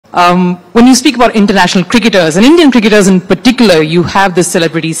When you speak about international cricketers, and Indian cricketers in particular, you have this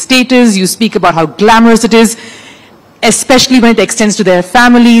celebrity status, you speak about how glamorous it is, especially when it extends to their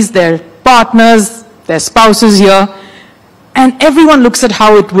families, their partners, their spouses here. And everyone looks at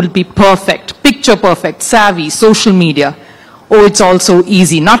how it will be perfect, picture perfect, savvy, social media. Oh, it's all so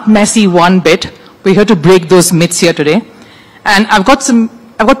easy, not messy one bit. We're here to break those myths here today. And I've got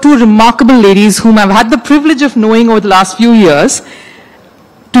two remarkable ladies whom I've had the privilege of knowing over the last few years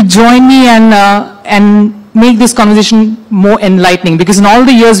to join me and make this conversation more enlightening. Because in all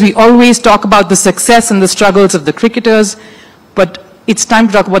the years, we always talk about the success and the struggles of the cricketers, but it's time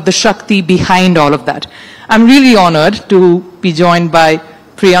to talk about the Shakti behind all of that. I'm really honored to be joined by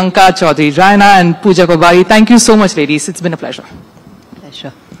Priyanka Raina and Puja Pabari. Thank you so much, ladies. It's been a pleasure.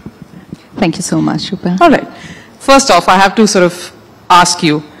 Pleasure. Thank you so much, Rupha. All right. First off, I have to sort of ask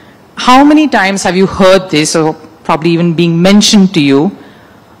you, how many times have you heard this, or probably even being mentioned to you?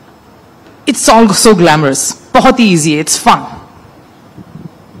 It's all so glamorous. Bahut easy. It's fun.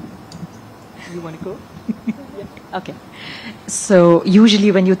 You want to go? Okay. So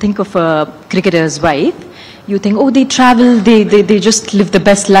usually when you think of a cricketer's wife, you think, oh, they travel, they just live the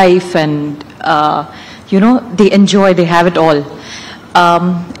best life, and you know, they enjoy, they have it all.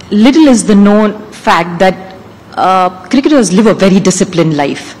 Little is the known fact that cricketers live a very disciplined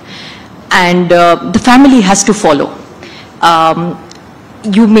life, and the family has to follow.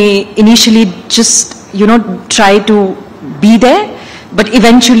 You may initially just, you know, try to be there, but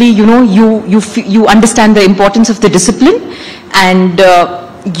eventually, you know, you understand the importance of the discipline, and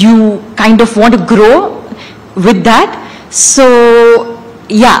you kind of want to grow with that. So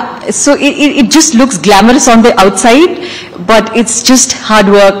yeah, so it just looks glamorous on the outside, but it's just hard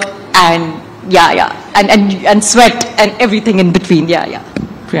work and and sweat and everything in between.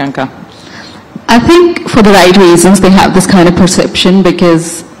 Priyanka. I think for the right reasons they have this kind of perception,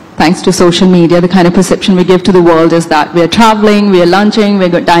 because thanks to social media, the kind of perception we give to the world is that we are traveling, we are lunching, we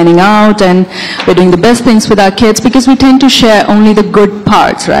are dining out, and we're doing the best things with our kids, because we tend to share only the good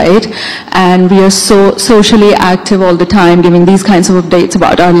parts, right? And we are so socially active all the time, giving these kinds of updates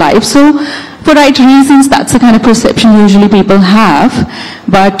about our life. So for right reasons, that's the kind of perception usually people have.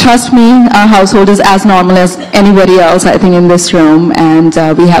 But trust me, our household is as normal as anybody else, I think, in this room. And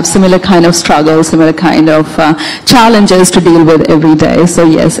we have similar kind of struggles, similar kind of challenges to deal with every day. So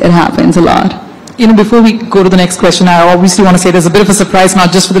yes, it happens a lot. You know, before we go to the next question, I obviously want to say there's a bit of a surprise,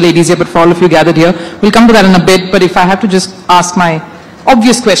 not just for the ladies here, but for all of you gathered here. We'll come to that in a bit. But if I have to just ask my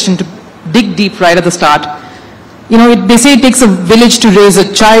obvious question to dig deep right at the start, you know, they say it takes a village to raise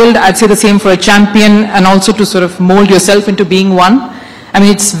a child. I'd say the same for a champion, and also to sort of mold yourself into being one. I mean,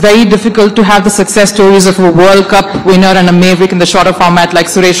 it's very difficult to have the success stories of a World Cup winner and a maverick in the shorter format like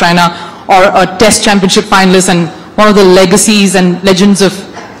Suresh Raina, or a Test Championship finalist and one of the legacies and legends of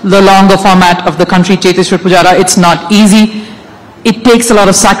the longer format of the country, Cheteshwar Pujara. It's not easy. It takes a lot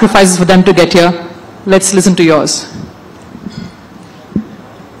of sacrifices for them to get here. Let's listen to yours.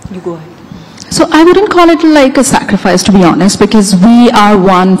 You go ahead. So I wouldn't call it like a sacrifice, to be honest, because we are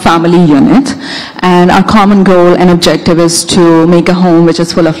one family unit, and our common goal and objective is to make a home which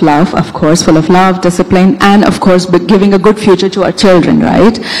is full of love, of course, full of love, discipline, and of course giving a good future to our children,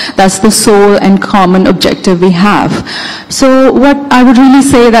 right? That's the sole and common objective we have. So what I would really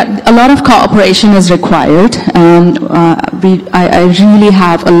say that a lot of cooperation is required, and I really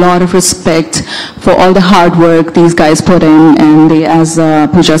have a lot of respect for all the hard work these guys put in, and they, as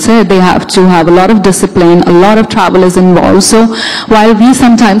Puja said, they have to have a lot of discipline, a lot of travel is involved. So while we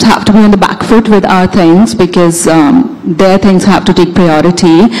sometimes have to be on the back foot with our things, because their things have to take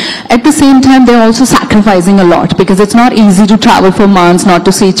priority, at the same time they're also sacrificing a lot, because it's not easy to travel for months, not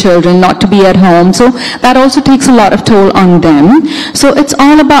to see children, not to be at home. So that also takes a lot of toll on them. So it's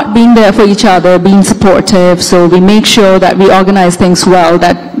all about being there for each other, being supportive. So we make sure that we organize things well,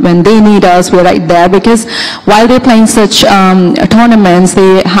 that when they need us, we're right there, because while they're playing such tournaments,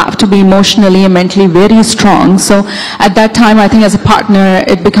 they have to be emotionally and mentally very strong. So at that time, I think as a partner,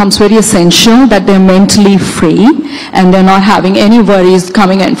 it becomes very essential that they're mentally free and they're not having any worries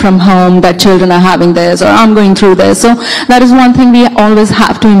coming in from home that children are having this or I'm going through this. So that is one thing we always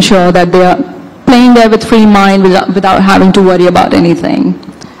have to ensure, that they are playing there with free mind without having to worry about anything.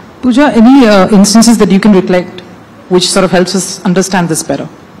 Puja, any instances that you can recollect which sort of helps us understand this better?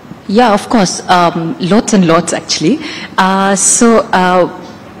 Yeah, of course. Lots and lots, actually.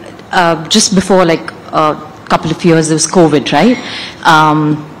 Just before like a couple of years, there was COVID, right?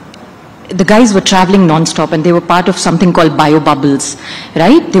 The guys were traveling non-stop, and they were part of something called bio bubbles,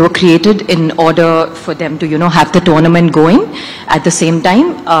 right? They were created in order for them to, you know, have the tournament going. At the same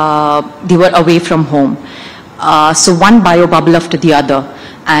time, they were away from home. So one bio bubble after the other.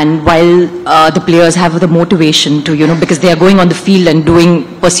 And while the players have the motivation to, because they are going on the field and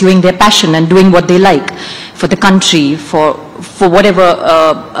pursuing their passion and doing what they like for the country, for whatever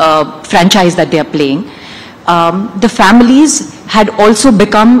franchise that they are playing, the families had also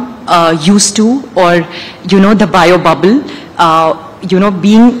become used to, or, the bio bubble,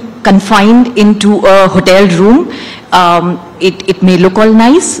 being confined into a hotel room. It may look all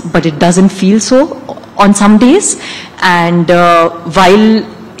nice, but it doesn't feel so on some days. And while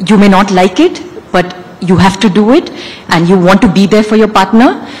you may not like it, but you have to do it, and you want to be there for your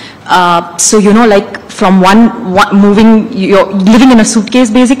partner. So, like from you're living in a suitcase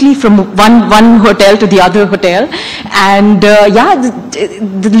basically, from one hotel to the other hotel. And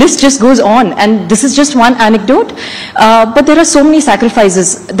the list just goes on. And this is just one anecdote. But there are so many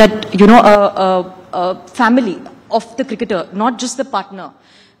sacrifices that, a family of the cricketer, not just the partner,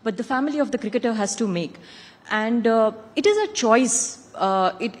 but the family of the cricketer has to make. And it is a choice.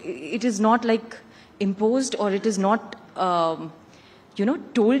 It is not like imposed, or it is not,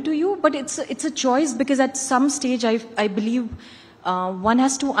 told to you, but it's a choice, because at some stage I believe one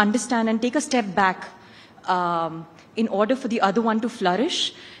has to understand and take a step back in order for the other one to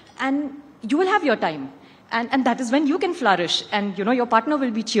flourish. And you will have your time. And that is when you can flourish, and, your partner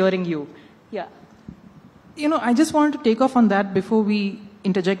will be cheering you. Yeah. I just wanted to take off on that before we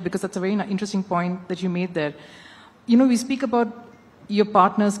interject, because that's a very interesting point that you made there. We speak about your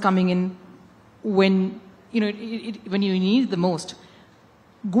partners coming in when, when you need it the most.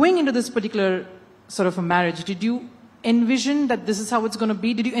 Going into this particular sort of a marriage, did you envision that this is how it's going to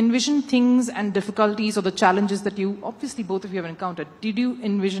be? Did you envision things and difficulties or the challenges that obviously both of you have encountered? Did you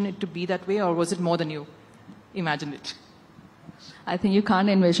envision it to be that way, or was it more than you imagined it? I think you can't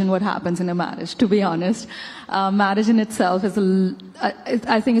envision what happens in a marriage, to be honest. Marriage in itself is,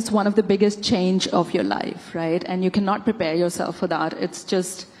 I think it's one of the biggest change of your life, right? And you cannot prepare yourself for that. It's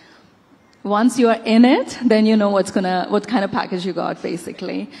just, once you are in it, then you know what kind of package you got,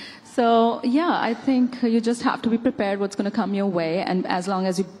 basically. So, yeah, I think you just have to be prepared what's going to come your way. And as long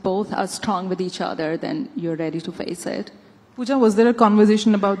as you both are strong with each other, then you're ready to face it. Pooja, was there a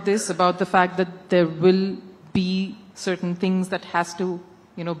conversation about this, about the fact that there will be certain things that has to,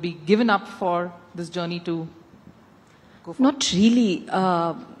 be given up for this journey to go forward? Not really.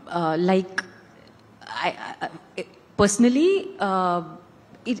 Personally,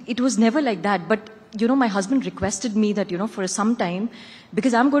 it was never like that. But, my husband requested me that, for some time,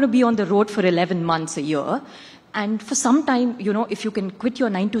 because I'm going to be on the road for 11 months a year. And for some time, if you can quit your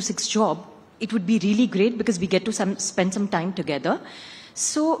 9-to-6 job, it would be really great, because we get to spend some time together.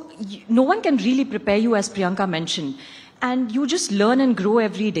 So no one can really prepare you, as Priyanka mentioned. And you just learn and grow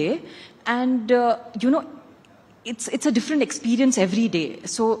every day. And, it's a different experience every day.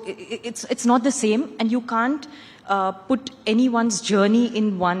 So it's not the same. And you can't put anyone's journey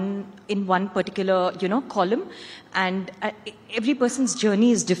in one particular, column. And every person's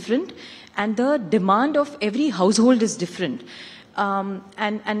journey is different. And the demand of every household is different.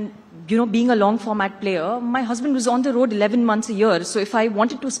 And being a long format player, my husband was on the road 11 months a year. So if I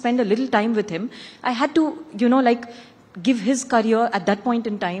wanted to spend a little time with him, I had to, give his career at that point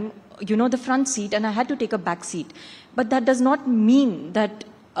in time, the front seat, and I had to take a back seat. But that does not mean that,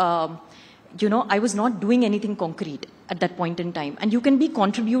 I was not doing anything concrete at that point in time. And you can be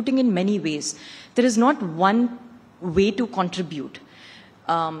contributing in many ways. There is not one way to contribute.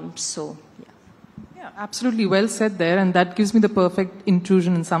 Yeah, absolutely well said there, and that gives me the perfect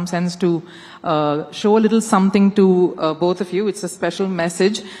intrusion in some sense to show a little something to both of you. It's a special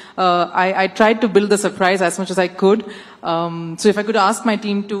message. I tried to build the surprise as much as I could. So if I could ask my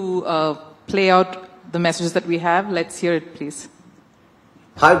team to play out the messages that we have, let's hear it, please.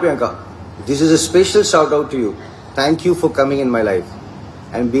 Hi Priyanka, this is a special shout out to you. Thank you for coming in my life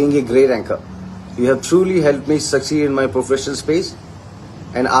and being a great anchor. You have truly helped me succeed in my professional space.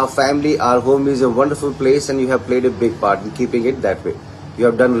 And our family, our home is a wonderful place, and you have played a big part in keeping it that way. You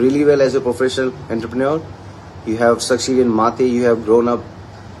have done really well as a professional entrepreneur. You have succeeded in Maate. You have grown up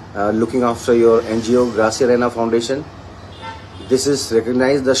looking after your NGO, Gracia Raina Foundation. This is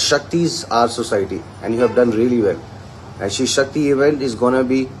recognized the Shaktis our society, and you have done really well. And She Shakti event is going to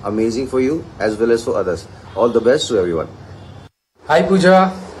be amazing for you as well as for others. All the best to everyone. Hi Puja.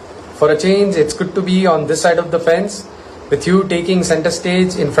 For a change, it's good to be on this side of the fence, with you taking center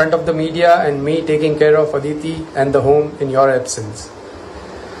stage in front of the media and me taking care of Aditi and the home in your absence.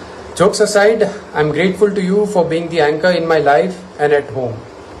 Jokes aside, I'm grateful to you for being the anchor in my life and at home.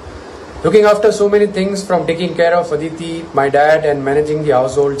 Looking after so many things, from taking care of Aditi, my dad, and managing the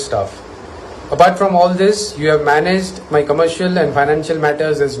household stuff. Apart from all this, you have managed my commercial and financial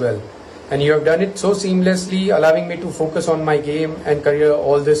matters as well. and you have done it so seamlessly, allowing me to focus on my game and career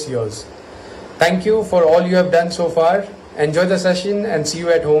all these years. Thank you for all you have done so far. Enjoy the session and see you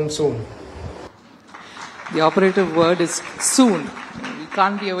at home soon. The operative word is soon. We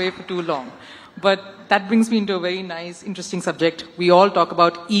can't be away for too long. But that brings me into a very nice, interesting subject. We all talk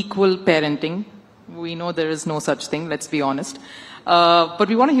about equal parenting. We know there is no such thing, let's be honest. But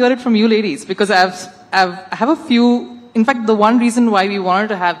we want to hear it from you ladies, because I have a few. In fact, the one reason why we wanted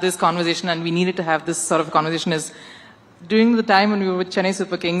to have this conversation and we needed to have this sort of conversation is during the time when we were with Chennai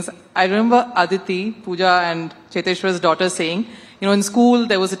Super Kings, I remember Aditi, Puja and Cheteshwar's daughter saying, you know, in school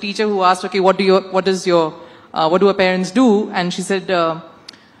there was a teacher who asked, okay, what do our parents do? And she said,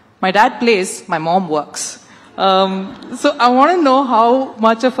 my dad plays, my mom works. So I want to know how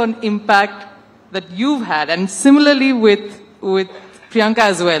much of an impact that you've had, and similarly with Priyanka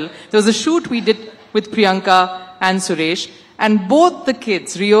as well. There was a shoot we did with Priyanka and Suresh, and both the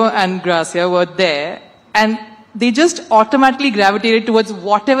kids, Rio and Gracia, were there, and they just automatically gravitated towards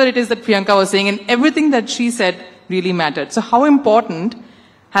whatever it is that Priyanka was saying, and everything that she said really mattered. So how important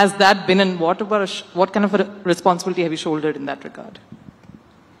has that been, and what kind of a responsibility have you shouldered in that regard?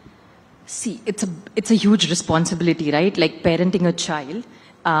 See, it's a huge responsibility, right? Like parenting a child.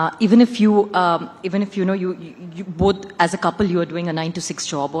 Even if you know you both as a couple you are doing a 9 to 6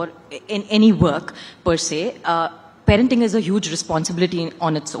 job or in any work per se, parenting is a huge responsibility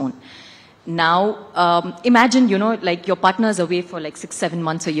on its own. Now, imagine, you know, like your partner is away for like 6-7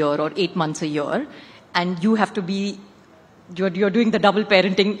 months a year or 8 months a year, and you have to be, you're doing the double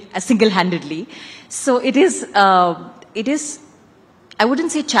parenting single-handedly. So it is, I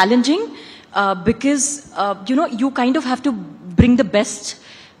wouldn't say challenging, because, you know, you kind of have to bring the best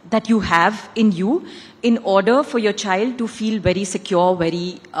that you have in you in order for your child to feel very secure,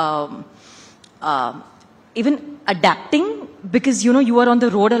 very, even adapting, because, you know, you are on the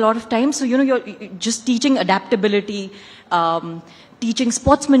road a lot of times. So, you know, you're just teaching adaptability, teaching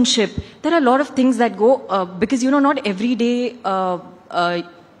sportsmanship. There are a lot of things that go, because, you know, not every day,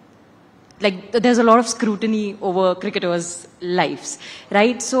 like there's a lot of scrutiny over cricketers' lives,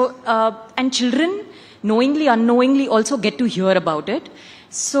 right? So, and children knowingly, unknowingly also get to hear about it.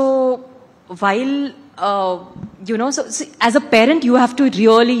 So while, you know, so see, as a parent, you have to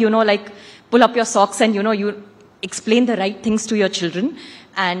really, you know, like pull up your socks and, you know, you explain the right things to your children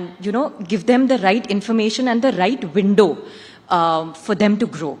and, you know, give them the right information and the right window for them to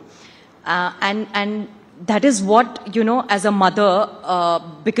grow. And that is what, you know, as a mother,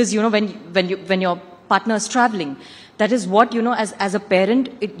 because, you know, when your partner is traveling, that is what, you know, as a parent,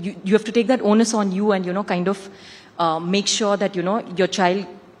 you have to take that onus on you and, you know, kind of make sure that, you know, your child,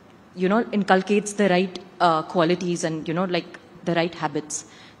 you know, inculcates the right qualities and, you know, like the right habits.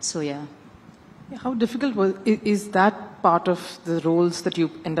 So, yeah. How difficult is that part of the roles that you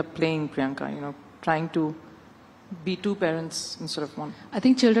end up playing, Priyanka, you know, trying to be two parents instead of one? I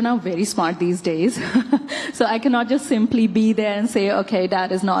think children are very smart these days. So I cannot just simply be there and say, okay,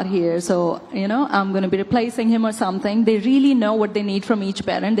 dad is not here, so, you know, I'm going to be replacing him or something. They really know what they need from each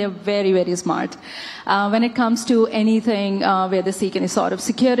parent. They're very, very smart. When it comes to anything where they seek any sort of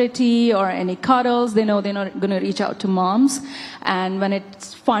security or any cuddles, they know they're not going to reach out to moms. And when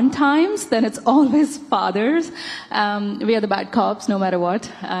it's fun times, then it's always fathers. We are the bad cops, no matter what.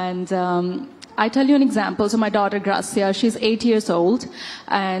 And I tell you an example. So my daughter Gracia, she's 8 years old,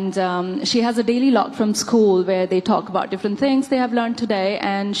 and she has a daily log from school where they talk about different things they have learned today.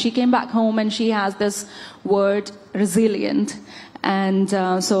 And she came back home and she has this word, resilient. And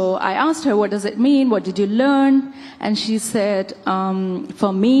so I asked her, what does it mean? What did you learn? And she said,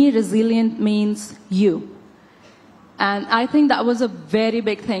 for me, resilient means you. And I think that was a very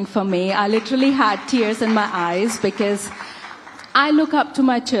big thing for me. I literally had tears in my eyes because I look up to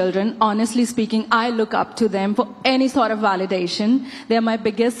my children. Honestly speaking, I look up to them for any sort of validation. They're my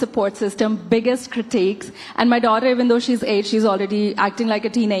biggest support system, biggest critiques. And my daughter, even though she's 8, she's already acting like a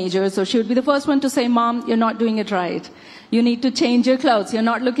teenager. So she would be the first one to say, Mom, you're not doing it right. You need to change your clothes. You're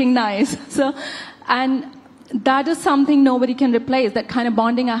not looking nice. So, and that is something nobody can replace, that kind of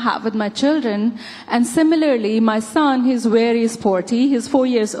bonding I have with my children. And similarly, my son, he's very sporty. He's 4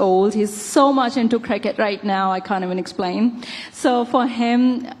 years old. He's so much into cricket right now, I can't even explain. So for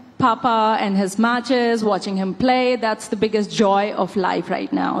him, Papa and his matches, watching him play, that's the biggest joy of life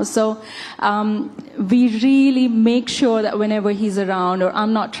right now. So we really make sure that whenever he's around or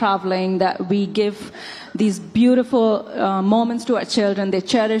I'm not traveling, that we give these beautiful moments to our children. They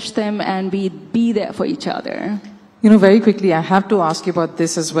cherish them and we be there for each other. You know, very quickly, I have to ask you about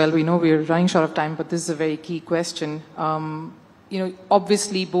this as well. We know we're running short of time, but this is a very key question. You know,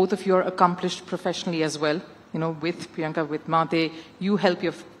 obviously, both of you are accomplished professionally as well. You know, with Priyanka, with Maate, you help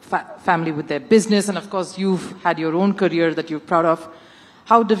your family with their business, and of course you've had your own career that you're proud of.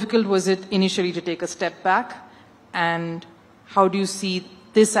 How difficult was it initially to take a step back, and how do you see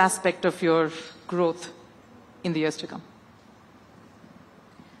this aspect of your growth in the years to come?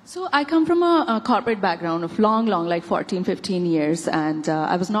 So I come from a corporate background of long, like 14, 15 years, and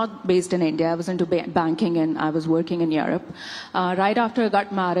I was not based in India. I was into banking, and I was working in Europe. Right after I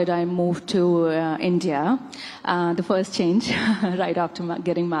got married, I moved to India, the first change, right after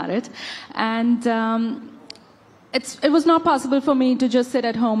getting married. And it was not possible for me to just sit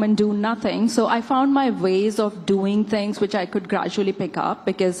at home and do nothing. So I found my ways of doing things which I could gradually pick up,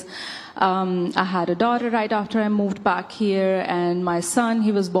 because I had a daughter right after I moved back here, and my son,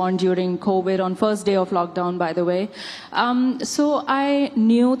 he was born during COVID on first day of lockdown, by the way. So I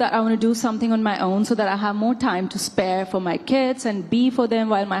knew that I want to do something on my own so that I have more time to spare for my kids and be for them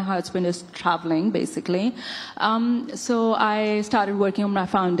while my husband is traveling, basically. So I started working on my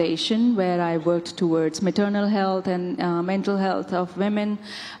foundation, where I worked towards maternal health and mental health of women.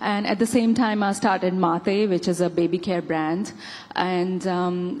 And at the same time, I started Maate, which is a baby care brand. And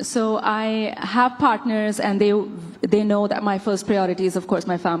so I have partners, and they know that my first priority is, of course,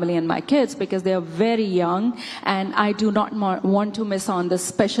 my family and my kids, because they are very young, and I do not want to miss on this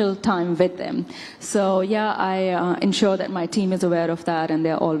special time with them. So yeah, I ensure that my team is aware of that, and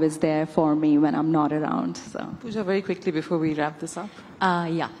they're always there for me when I'm not around. So Puja, very quickly before we wrap this up.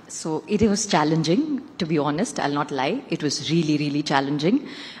 Yeah, so it was challenging, to be honest. I'll not lie. It was really, really challenging.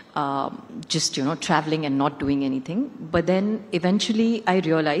 Just, traveling and not doing anything. But then eventually I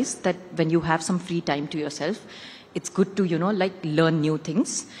realized that when you have some free time to yourself, it's good to, learn new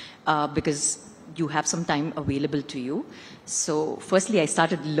things, because you have some time available to you. So firstly, I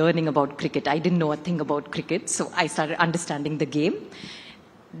started learning about cricket. I didn't know a thing about cricket, so I started understanding the game.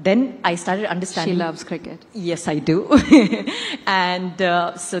 Then I started understanding... She loves cricket. Yes, I do. And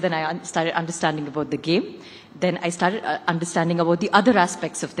so then I started understanding about the game. Then I started understanding about the other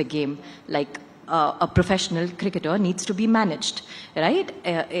aspects of the game, like a professional cricketer needs to be managed, right?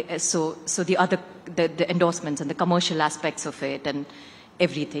 So the endorsements and the commercial aspects of it and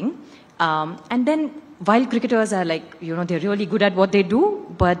everything. And then while cricketers are they're really good at what they do,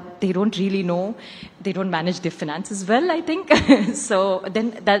 but they don't really know, they don't manage their finances well, I think. So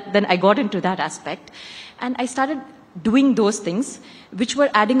then I got into that aspect, and I started doing those things which were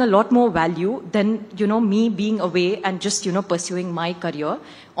adding a lot more value than, me being away and just, pursuing my career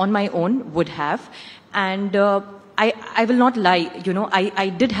on my own would have. And I will not lie, I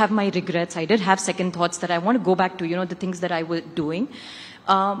did have my regrets. I did have second thoughts that I want to go back to, the things that I was doing.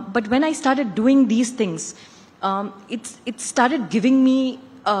 But when I started doing these things, it started giving me,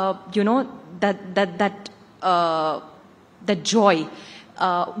 that joy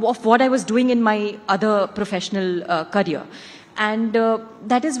of what I was doing in my other professional career. And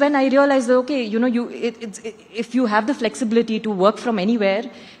that is when I realized that, okay, if you have the flexibility to work from anywhere,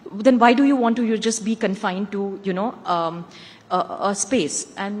 then why do you want to just be confined to, a space?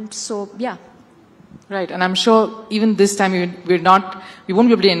 And so, yeah. Right, and I'm sure even this time we won't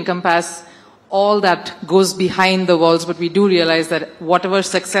be able to encompass all that goes behind the walls, but we do realize that whatever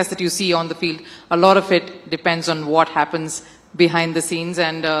success that you see on the field, a lot of it depends on what happens behind the scenes.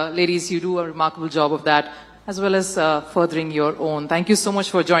 And ladies, you do a remarkable job of that, as well as furthering your own. Thank you so much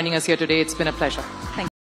for joining us here today. It's been a pleasure. Thank you.